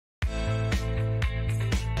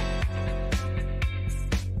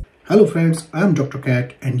Hello friends, I am Dr.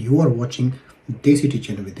 Cat and you are watching Desi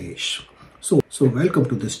Teacher Videsh. So welcome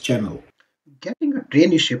to this channel. Getting a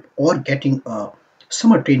traineeship or getting a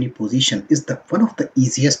summer trainee position is one of the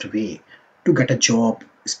easiest way to get a job,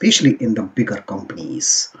 especially in the bigger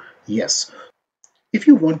companies. Yes, if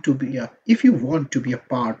you want to be a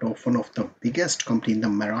part of one of the biggest company in the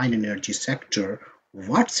marine energy sector,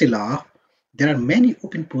 Wartsila, there are many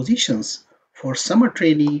open positions for summer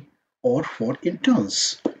trainee or for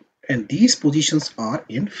interns, and these positions are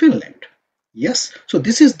in Finland. Yes, so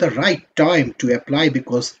this is the right time to apply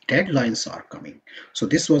because deadlines are coming. So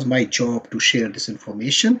this was my job to share this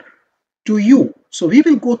information to you. So we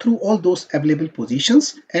will go through all those available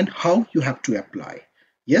positions and how you have to apply.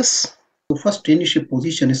 Yes. So first traineeship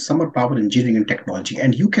position is summer power engineering and technology,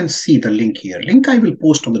 and you can see the link here. Link I will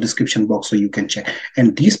post on the description box so you can check.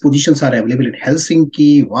 And these positions are available in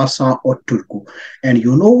Helsinki, Vasa or Turku. And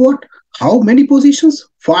you know what? How many positions?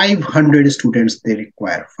 500 students they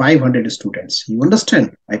require. 500 students. You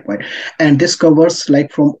understand my point? And this covers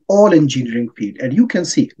like from all engineering field. And you can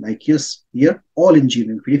see like yes, here all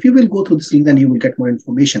engineering field. If you will go through this link, then you will get more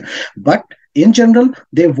information. But in general,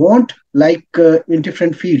 they want like in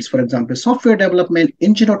different fields, for example, software development,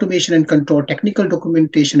 engine automation and control, technical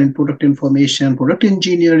documentation and product information, product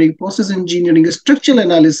engineering, process engineering, structural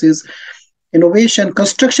analysis, innovation,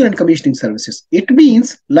 construction and commissioning services. It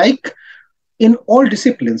means like in all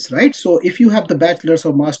disciplines, right? So if you have the bachelor's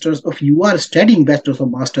or master's, if you are studying bachelor's or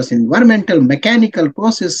master's in environmental, mechanical,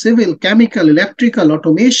 process, civil, chemical, electrical,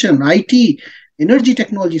 automation, IT, energy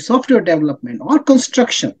technology, software development or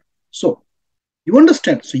construction. So you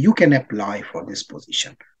understand? So you can apply for this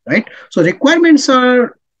position, right? So requirements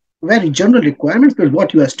are very general requirements, but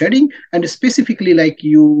what you are studying, and specifically like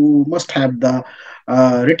you must have the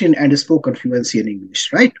written and spoken fluency in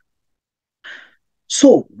English, right?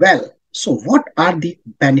 So what are the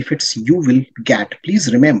benefits you will get?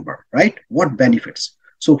 Please remember, right? What benefits?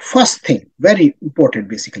 So first thing, very important,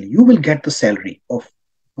 basically, you will get the salary of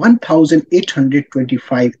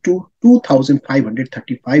 1,825 to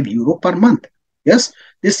 2,535 euro per month. Yes,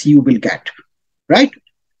 this you will get, right?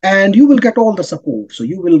 And you will get all the support. So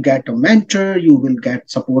you will get a mentor, you will get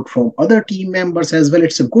support from other team members as well.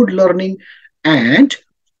 It's a good learning. And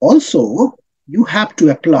also you have to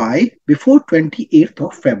apply before 28th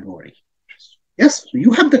of February. Yes, so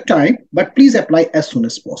you have the time, but please apply as soon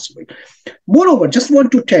as possible. Moreover, just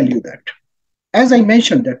want to tell you that, as I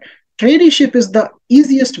mentioned, that traineeship is the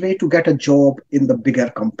easiest way to get a job in the bigger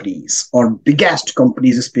companies or biggest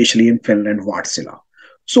companies, especially in Finland, Wartsila.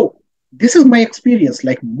 So this is my experience.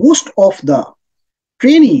 Like most of the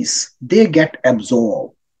trainees, they get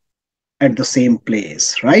absorbed at the same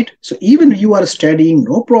place, right? So even you are studying,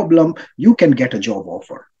 no problem, you can get a job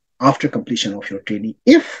offer after completion of your training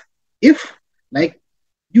if like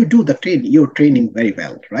you do your training very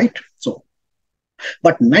well, right? So,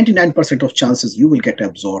 but 99% of chances you will get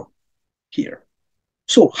absorbed here.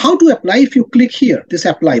 So how to apply? If you click here, this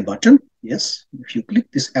apply button, yes, if you click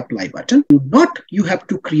this apply button, you have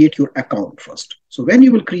to create your account first. So when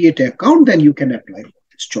you will create an account, then you can apply for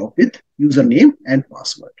this job with username and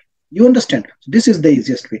password. You understand? So this is the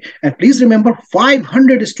easiest way. And please remember,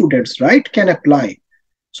 500 students, right, can apply.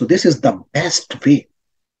 So this is the best way,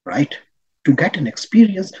 right, to get an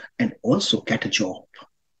experience and also get a job.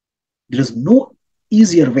 There is no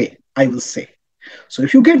easier way, I will say. So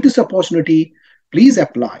if you get this opportunity, please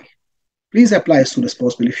apply. Please apply as soon as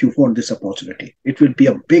possible if you want this opportunity. It will be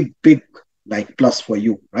a big like plus for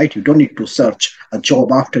you, right? You don't need to search a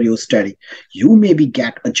job after your study. You maybe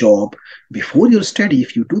get a job before your study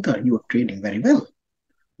if you do your training very well.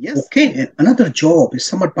 Yes. Okay, and another job is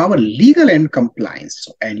summer power legal and compliance.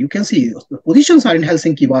 And you can see the positions are in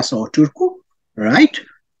Helsinki, Vasa or Turku, right?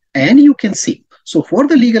 And you can see, so for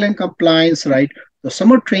the legal and compliance, right, the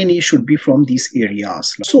summer trainee should be from these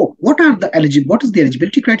areas. So what is the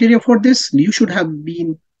eligibility criteria for this? You should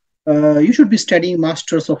be studying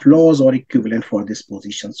Masters of Laws or equivalent for this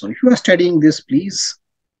position. So if you are studying this, please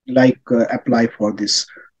apply for this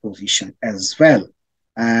position as well.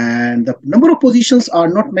 And the number of positions are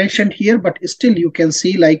not mentioned here, but still you can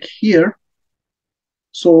see like here.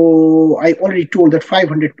 So I already told that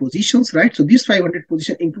 500 positions, right? So these 500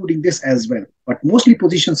 positions, including this as well, but mostly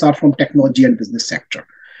positions are from technology and business sector.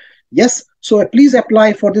 Yes, so please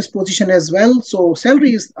apply for this position as well. So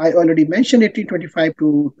salary is, I already mentioned, 1825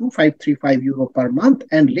 to 2535 euro per month,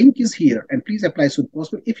 and link is here. And please apply as soon as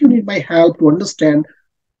possible. If you need my help to understand,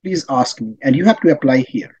 please ask me. And you have to apply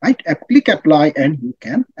here, right? Click apply and you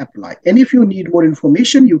can apply. And if you need more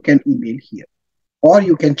information, you can email here, or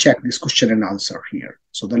you can check this question and answer here.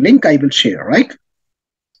 So the link I will share, right,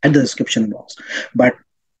 at the description box. But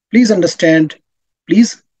Please understand,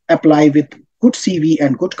 please apply with good CV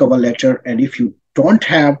and good cover letter. And if you don't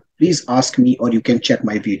have, please ask me, or you can check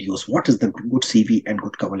my videos. What is the good CV and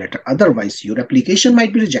good cover letter? Otherwise, your application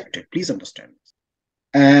might be rejected. Please understand.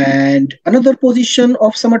 And another position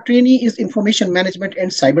of summer trainee is information management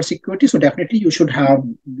and cybersecurity. So definitely you should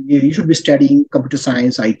be studying computer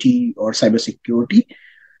science, IT, or cybersecurity.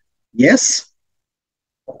 Yes.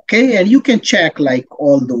 Okay. And you can check like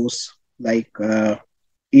all those like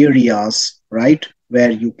areas, right,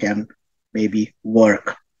 where you can maybe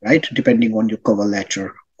work, right, depending on your cover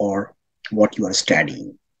letter or what you are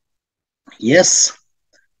studying. Yes.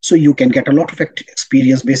 So you can get a lot of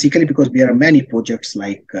experience basically, because there are many projects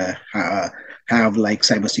like have like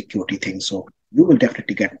cybersecurity things. So you will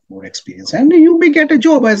definitely get more experience, and you may get a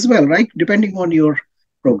job as well, right, depending on your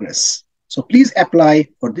progress. So please apply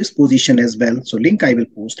for this position as well. So link I will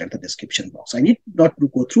post at the description box. I need not to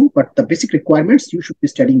go through, but the basic requirements: you should be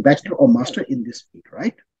studying bachelor or master in this field,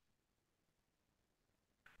 right?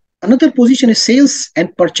 Another position is sales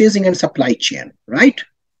and purchasing and supply chain, right?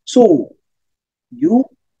 So you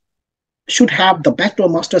should have the bachelor or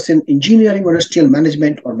master's in engineering or industrial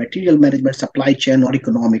management or material management, supply chain or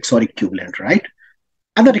economics or equivalent, right?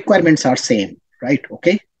 Other requirements are same, right?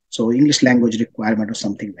 Okay. So English language requirement or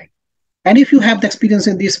something like. And if you have the experience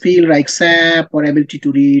in this field, like SAP or ability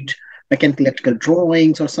to read mechanical electrical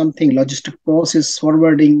drawings or something, logistic process,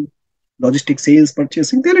 forwarding, logistic sales,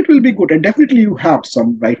 purchasing, then it will be good. And definitely you have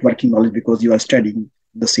some right working knowledge because you are studying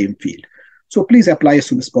the same field. So please apply as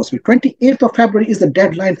soon as possible. 28th of February is the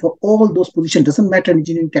deadline for all those positions. Doesn't matter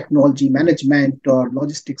engineering, technology, management, or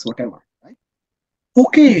logistics, whatever. Right?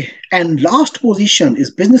 Okay, and last position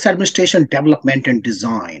is business administration, development, and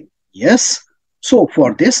design. Yes. So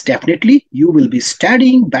for this, definitely you will be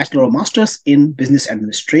studying bachelor or master's in business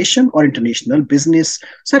administration or international business,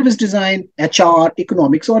 service design, HR,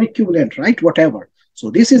 economics, or equivalent, right? Whatever. So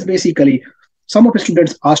this is basically, some of the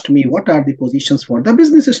students asked me, what are the positions for the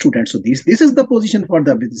business students? So this is the position for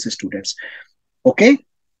the business students. Okay.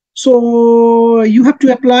 So you have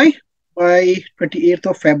to apply by 28th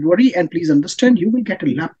of February. And please understand, you will get a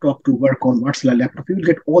laptop to work on. Wartsila laptop. You will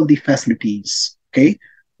get all the facilities. Okay.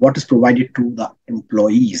 What is provided to the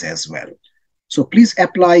employees as well. So please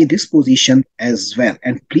apply this position as well.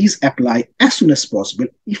 And please apply as soon as possible.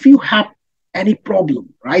 If you have any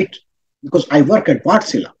problem, right? Because I work at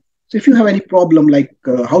Wartsila. So if you have any problem like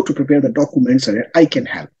how to prepare the documents, I can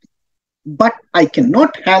help. But I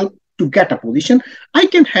cannot help to get a position. I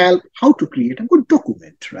can help how to create a good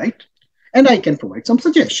document, right? And I can provide some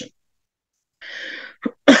suggestion.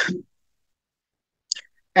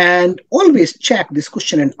 And always check this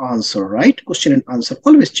question and answer, right? Question and answer.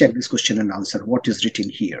 Always check this question and answer. What is written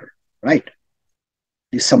here, right?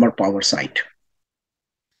 The summer power site.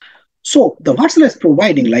 So the Wartsila is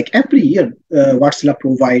providing, like every year, Wartsila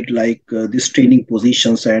provide like these training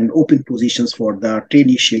positions and open positions for the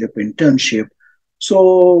traineeship, internship.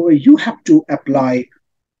 So you have to apply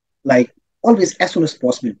like always as soon as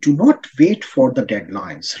possible. Do not wait for the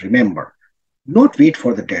deadlines. Remember, not wait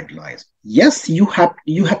for the deadlines. Yes, you have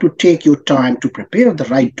to take your time to prepare the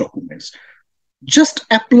right documents. Just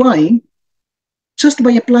by applying,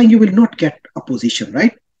 you will not get a position,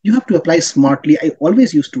 right? You have to apply smartly. I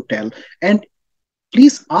always used to tell. And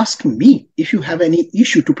please ask me if you have any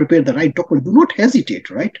issue to prepare the right document. Do not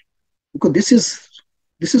hesitate, right? Because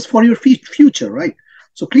this is for your future, right?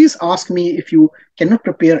 So please ask me if you cannot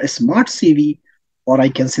prepare a smart CV, or I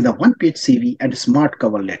can say the one-page CV and a smart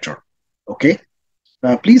cover letter. Okay.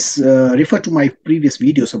 Please refer to my previous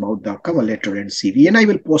videos about the cover letter and CV, and I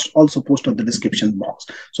will also post on the description box.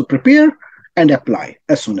 So prepare and apply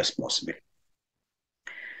as soon as possible.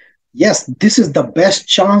 Yes, this is the best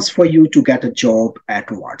chance for you to get a job at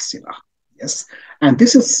Wartsila. Yes, and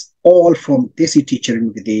this is all from Desi Teacher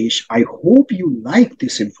in Videsh. I hope you like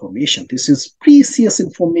this information. This is precious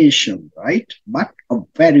information, right? But a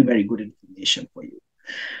very, very good information for you.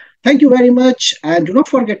 Thank you very much. And do not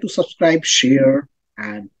forget to subscribe, share,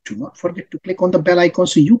 and do not forget to click on the bell icon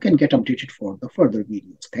so you can get updated for the further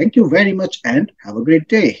videos. Thank you very much and have a great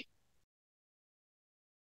day.